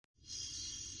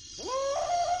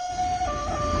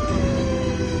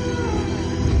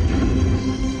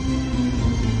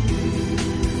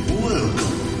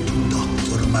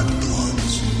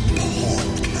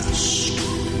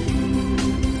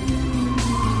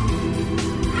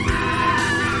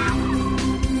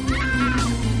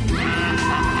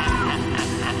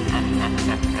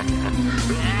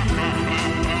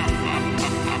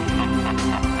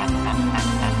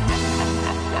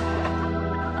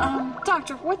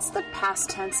What's the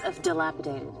past tense of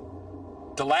dilapidated?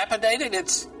 Dilapidated?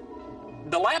 It's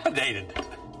dilapidated.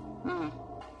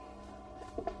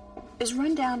 Is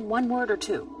rundown one word or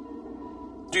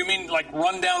two? Do you mean like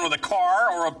run down with a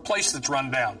car or a place that's run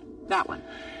down? That one.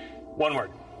 One word.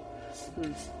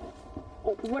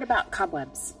 What about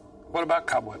cobwebs? What about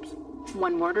cobwebs?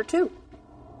 One word or two?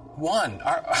 One.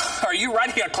 Are you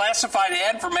writing a classified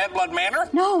ad for Mad Blood Manor?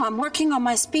 No, I'm working on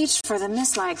my speech for the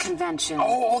Mislag Convention.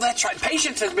 Oh, that's right.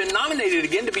 Patience has been nominated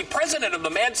again to be president of the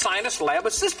Mad Scientist Lab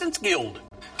Assistants Guild.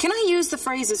 Can I use the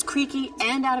phrases creaky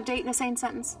and out of date in the same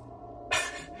sentence?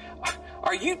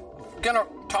 Are you going to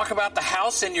talk about the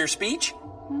house in your speech?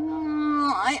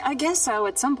 I guess so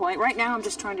at some point. Right now I'm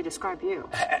just trying to describe you.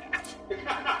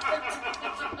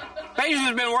 Patience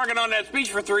has been working on that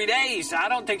speech for 3 days. I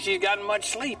don't think she's gotten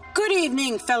much sleep. Good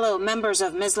evening, fellow members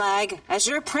of Mislag. As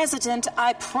your president,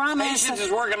 I promise... Patience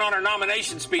is working on her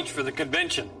nomination speech for the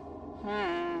convention.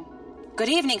 Good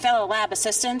evening, fellow lab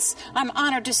assistants. I'm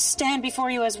honored to stand before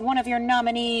you as one of your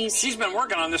nominees. She's been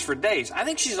working on this for days. I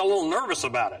think she's a little nervous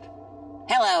about it.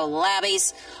 Hello,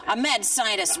 labbies. A mad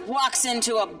scientist walks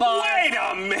into a bar... Wait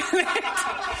a minute!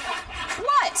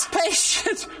 What?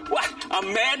 Patience! What? A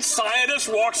mad scientist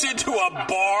walks into a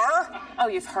bar? Oh,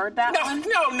 you've heard that one?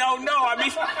 No. I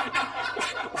mean,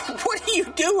 what are you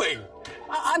doing?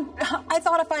 I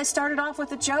thought if I started off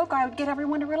with a joke, I would get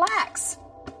everyone to relax.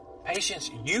 Patience,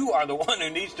 you are the one who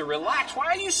needs to relax. Why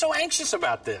are you so anxious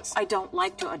about this? I don't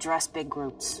like to address big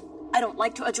groups. I don't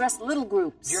like to address little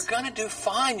groups. You're going to do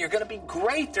fine. You're going to be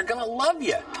great. They're going to love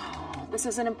you. This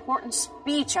is an important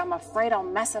speech. I'm afraid I'll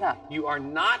mess it up. You are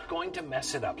not going to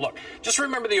mess it up. Look, just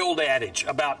remember the old adage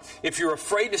about if you're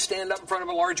afraid to stand up in front of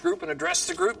a large group and address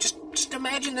the group, just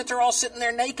imagine that they're all sitting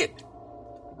there naked.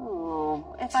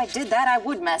 Oh, if I did that, I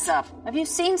would mess up. Have you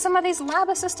seen some of these lab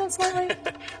assistants lately?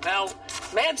 Now,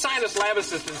 mad scientist lab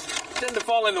assistants tend to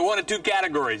fall into one of two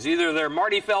categories. Either they're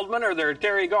Marty Feldman or they're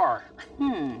Terry Garr.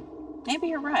 Maybe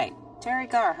you're right. Terry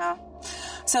Garr, huh?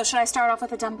 So should I start off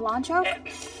with a dumb blonde joke?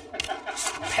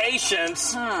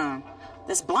 Patience.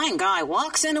 This blind guy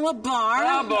walks into a bar...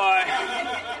 Oh, boy.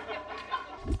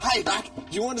 Hey, Doc,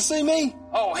 you want to see me?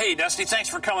 Oh, hey, Dusty, thanks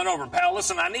for coming over, pal.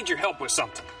 Listen, I need your help with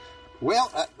something.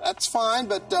 Well, that's fine,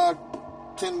 but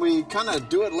can we kind of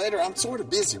do it later? I'm sort of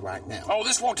busy right now. Oh,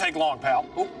 this won't take long, pal.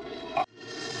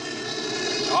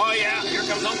 Oh, yeah, here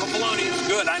comes Uncle Polonius.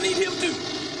 Good, I need him, too.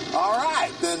 All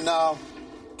right, then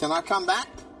can I come back?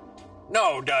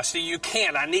 No, Dusty, you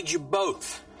can't. I need you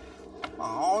both.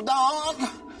 Oh, Doc.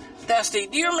 Dusty,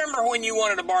 do you remember when you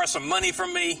wanted to borrow some money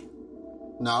from me?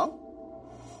 No.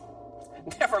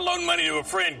 Never loan money to a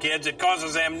friend, kids. It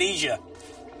causes amnesia.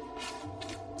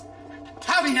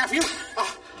 Howdy, nephew.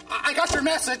 I got your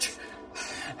message.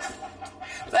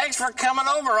 Thanks for coming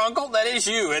over, Uncle. That is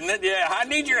you, isn't it? Yeah, I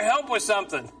need your help with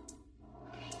something.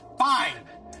 Fine,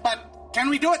 but can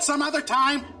we do it some other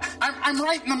time? I'm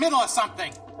right in the middle of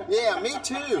something. Yeah, me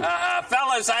too.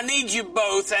 Fellas, I need you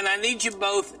both, and I need you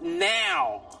both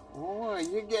now. Boy,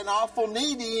 you're getting awful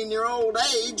needy in your old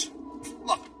age.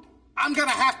 Look, I'm going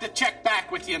to have to check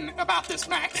back with you about this,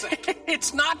 Max.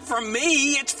 It's not for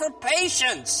me. It's for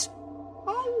Patience.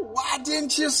 Oh, why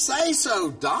didn't you say so,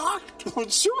 Doc?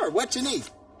 Sure, what you need?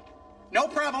 No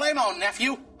problemo,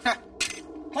 nephew.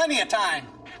 Plenty of time.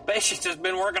 Patience has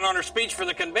been working on her speech for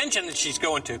the convention that she's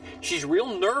going to. She's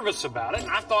real nervous about it,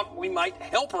 and I thought we might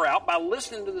help her out by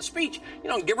listening to the speech. You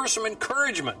know, give her some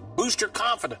encouragement, boost her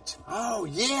confidence. Oh,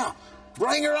 yeah.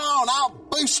 Bring her on. I'll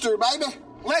boost her, baby.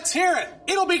 Let's hear it.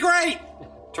 It'll be great.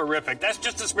 Terrific. That's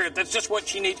just the spirit. That's just what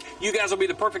she needs. You guys will be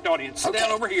the perfect audience. Sit down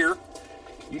over here.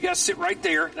 You guys sit right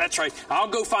there. That's right. I'll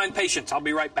go find Patience. I'll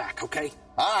be right back, okay?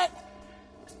 All right.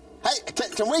 Hey,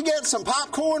 can we get some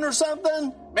popcorn or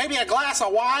something? Maybe a glass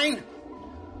of wine?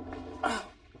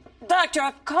 Doctor,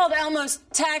 I called Elmo's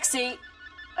taxi.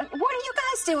 What are you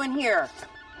guys doing here?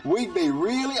 We'd be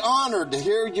really honored to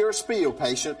hear your spiel,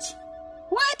 Patience.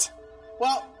 What?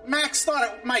 Well, Max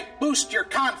thought it might boost your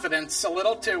confidence a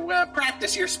little to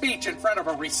practice your speech in front of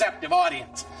a receptive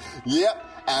audience. Yep,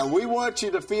 and we want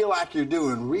you to feel like you're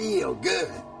doing real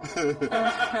good.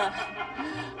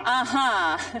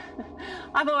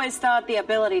 I've always thought the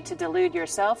ability to delude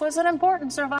yourself was an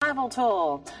important survival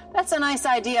tool. That's a nice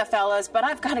idea, fellas, but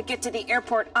I've got to get to the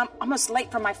airport. I'm almost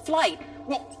late for my flight.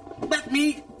 Well, let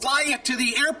me fly you to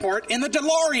the airport in the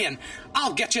DeLorean.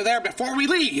 I'll get you there before we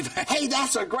leave. Hey,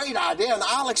 that's a great idea, and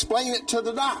I'll explain it to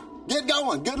the doc. Get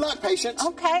going. Good luck, Patience.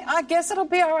 Okay, I guess it'll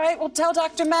be all right. We'll tell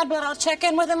Dr. Madblood I'll check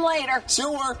in with him later.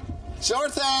 Sure. Sure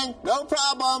thing. No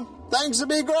problem. Things will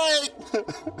be great.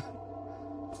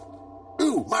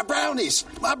 Ooh, my brownies.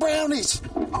 My brownies.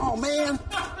 Oh, man.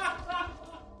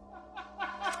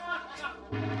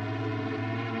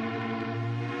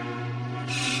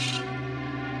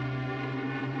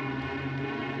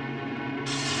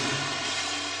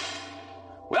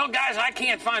 Well, guys, I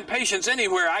can't find Patience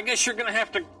anywhere. I guess you're going to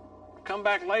have to come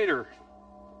back later.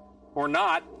 Or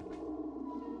not.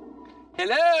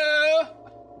 Hello?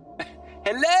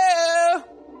 Hello?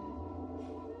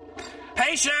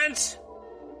 Patience?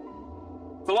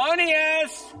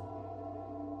 Thelonious?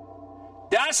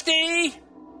 Dusty?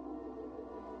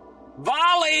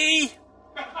 Volley?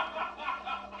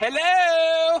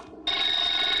 Hello?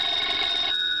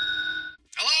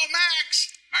 Hello,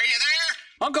 Max. Are you there?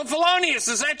 Uncle Thelonious,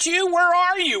 is that you? Where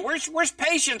are you? Where's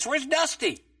Patience? Where's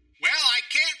Dusty? Well, I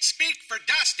can't speak for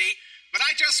Dusty, but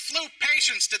I just flew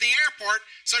Patience to the airport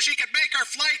so she could make her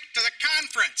flight to the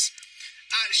conference.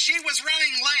 She was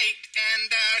running late,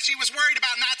 and she was worried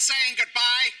about not saying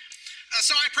goodbye,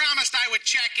 so I promised I would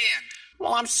check in.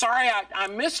 Well, I'm sorry I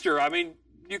missed her. I mean,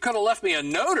 you could have left me a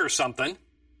note or something.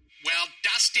 Well,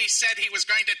 Dusty said he was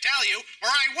going to tell you, or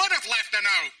I would have left a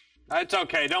note. It's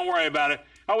okay. Don't worry about it.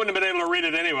 I wouldn't have been able to read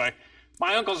it anyway.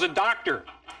 My uncle's a doctor.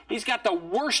 He's got the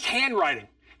worst handwriting.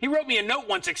 He wrote me a note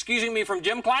once excusing me from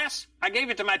gym class. I gave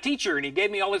it to my teacher, and he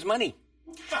gave me all his money.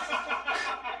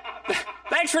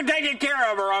 Thanks for taking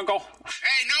care of her, Uncle.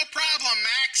 Hey, no problem,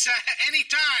 Max.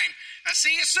 Anytime.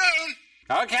 See you soon.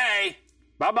 Okay.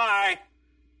 Bye-bye.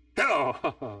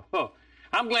 Oh,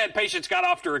 I'm glad Patience got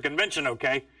off to her convention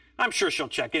okay. I'm sure she'll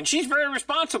check in. She's very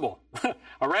responsible.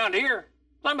 Around here,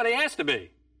 somebody has to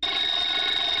be.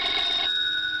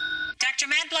 Dr.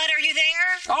 Madblood, are you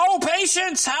there? Oh,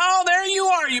 Patience! Oh, there you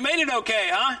are. You made it okay,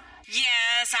 huh?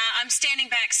 Yes, I'm standing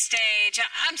backstage.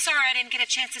 I'm sorry I didn't get a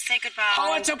chance to say goodbye.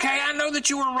 Oh, it's okay. I know that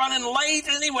you were running late.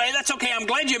 Anyway, that's okay. I'm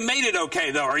glad you made it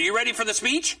okay, though. Are you ready for the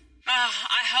speech?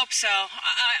 I hope so.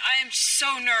 I am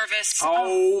so nervous.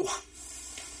 Oh,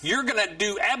 you're going to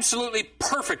do absolutely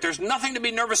perfect. There's nothing to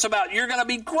be nervous about. You're going to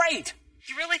be great.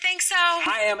 You really think so?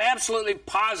 I am absolutely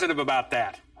positive about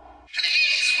that.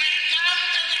 Please welcome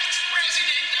the next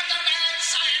president of the Mad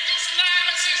Scientist Lab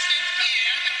Assistant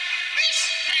Guild, Miss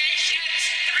Patience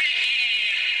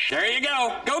Green. There you go.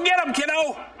 Go get him, kiddo.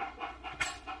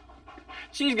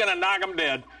 She's going to knock him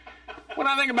dead. When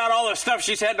I think about all the stuff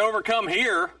she's had to overcome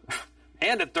here,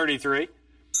 and at 33,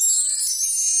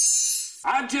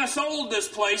 I've just sold this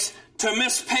place to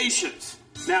Miss Patience.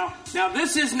 Now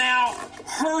this is now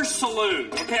her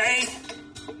saloon, okay?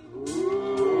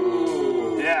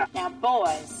 Ooh. Yeah. Now,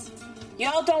 boys,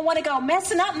 y'all don't want to go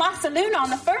messing up my saloon on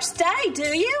the first day,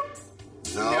 do you?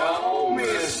 No,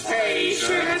 Miss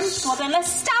Patience. Well, then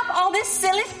let's stop all this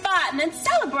silly fighting and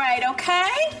celebrate,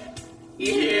 okay?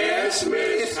 Yes,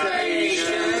 Miss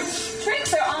Patience.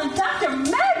 Drinks are on Dr.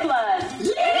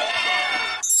 Madblood. Yeah!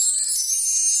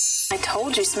 I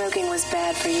told you smoking was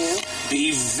bad for you.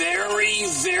 Be very,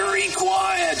 very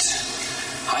quiet.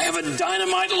 I have a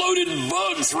dynamite-loaded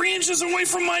bug 3 inches away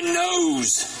from my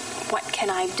nose. What can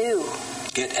I do?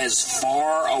 Get as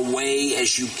far away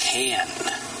as you can.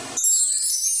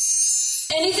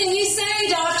 Anything you say,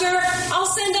 Doctor. I'll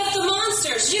send up the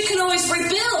monsters. You can always rebuild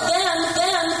them.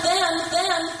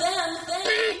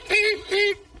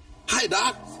 Hi,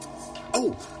 Doc.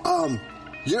 Oh,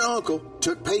 your uncle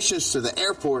took Patience to the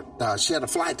airport. She had a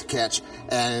flight to catch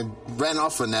and ran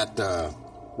off in that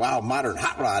wild modern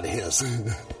hot rod of his.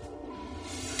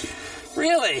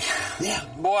 Really? Yeah.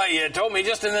 Boy, you told me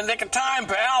just in the nick of time,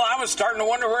 pal. I was starting to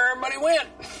wonder where everybody went.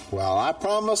 Well, I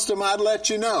promised him I'd let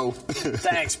you know.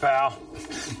 Thanks, pal.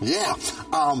 Yeah.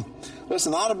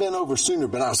 Listen, I'd have been over sooner,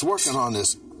 but I was working on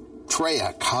this tray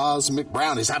of cosmic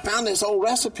brownies. I found this old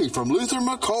recipe from Luther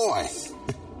McCoy.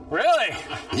 Really?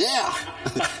 Yeah.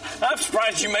 I'm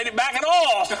surprised you made it back at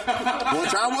all. Want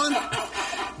to try one?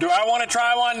 Do I want to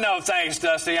try one? No, thanks,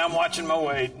 Dusty. I'm watching my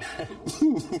weight.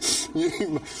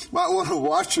 You might want to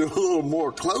watch it a little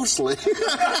more closely.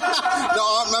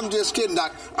 No, I'm just kidding,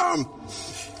 Doc.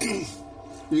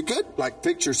 You could,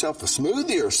 fix yourself a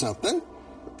smoothie or something.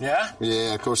 Yeah?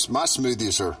 Yeah, of course, my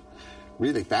smoothies are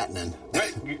really fattening.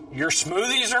 Wait, your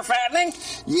smoothies are fattening?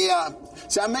 Yeah.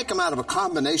 See, I make them out of a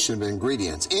combination of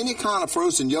ingredients. Any kind of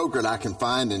frozen yogurt I can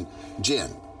find and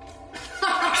gin.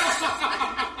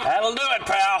 That'll do it,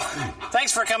 pal.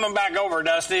 Thanks for coming back over,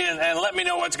 Dusty, and let me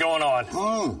know what's going on.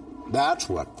 That's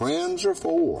what friends are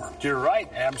for. You're right,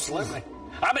 absolutely.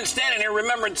 I've been standing here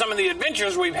remembering some of the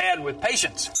adventures we've had with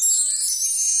Patience.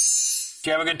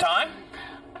 Did you have a good time?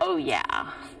 Oh,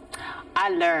 yeah. I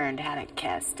learned how to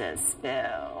cast a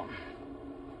spell.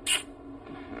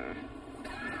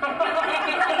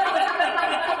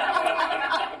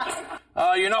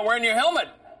 You're not wearing your helmet.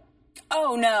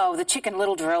 Oh, no, the Chicken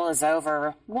Little drill is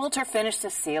over. Walter finished the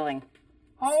ceiling.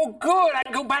 Oh, good. I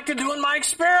can go back to doing my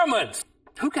experiments.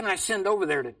 Who can I send over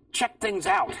there to check things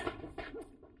out?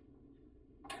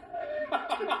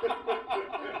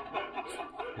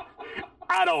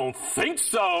 I don't think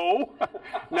so.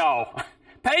 No.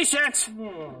 Patience!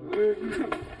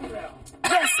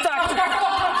 Yes, doctor.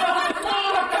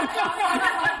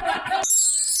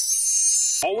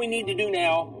 All we need to do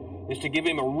now is to give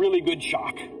him a really good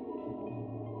shock.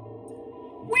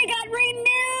 We got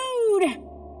renewed!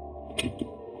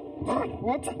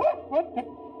 What?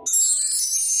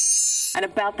 And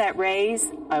about that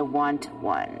raise, I want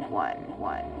one.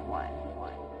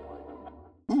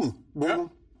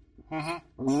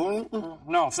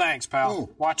 No, thanks, pal.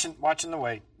 Watching the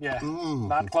weight. Yeah,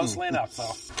 not closely enough,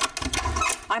 though.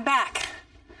 I'm back.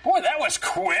 Boy, that was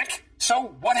quick.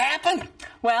 So, what happened?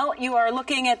 Well, you are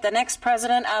looking at the next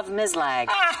president of Mislag.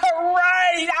 All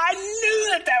right! I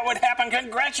knew that would happen.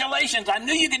 Congratulations. I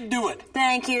knew you could do it.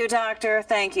 Thank you, doctor.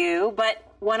 Thank you. But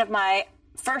one of my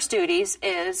first duties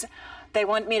is they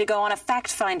want me to go on a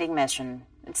fact-finding mission.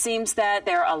 It seems that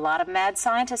there are a lot of mad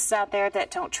scientists out there that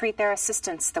don't treat their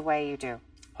assistants the way you do.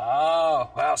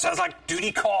 Oh, well, sounds like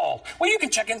duty called. Well, you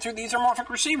can check in through the Ethermorphic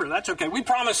receiver. That's okay. We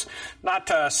promise not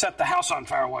to set the house on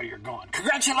fire while you're gone.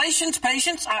 Congratulations,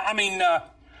 Patience. I mean,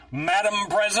 Madam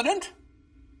President.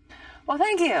 Well,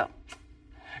 thank you.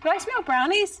 Do I smell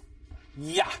brownies?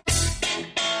 Yeah.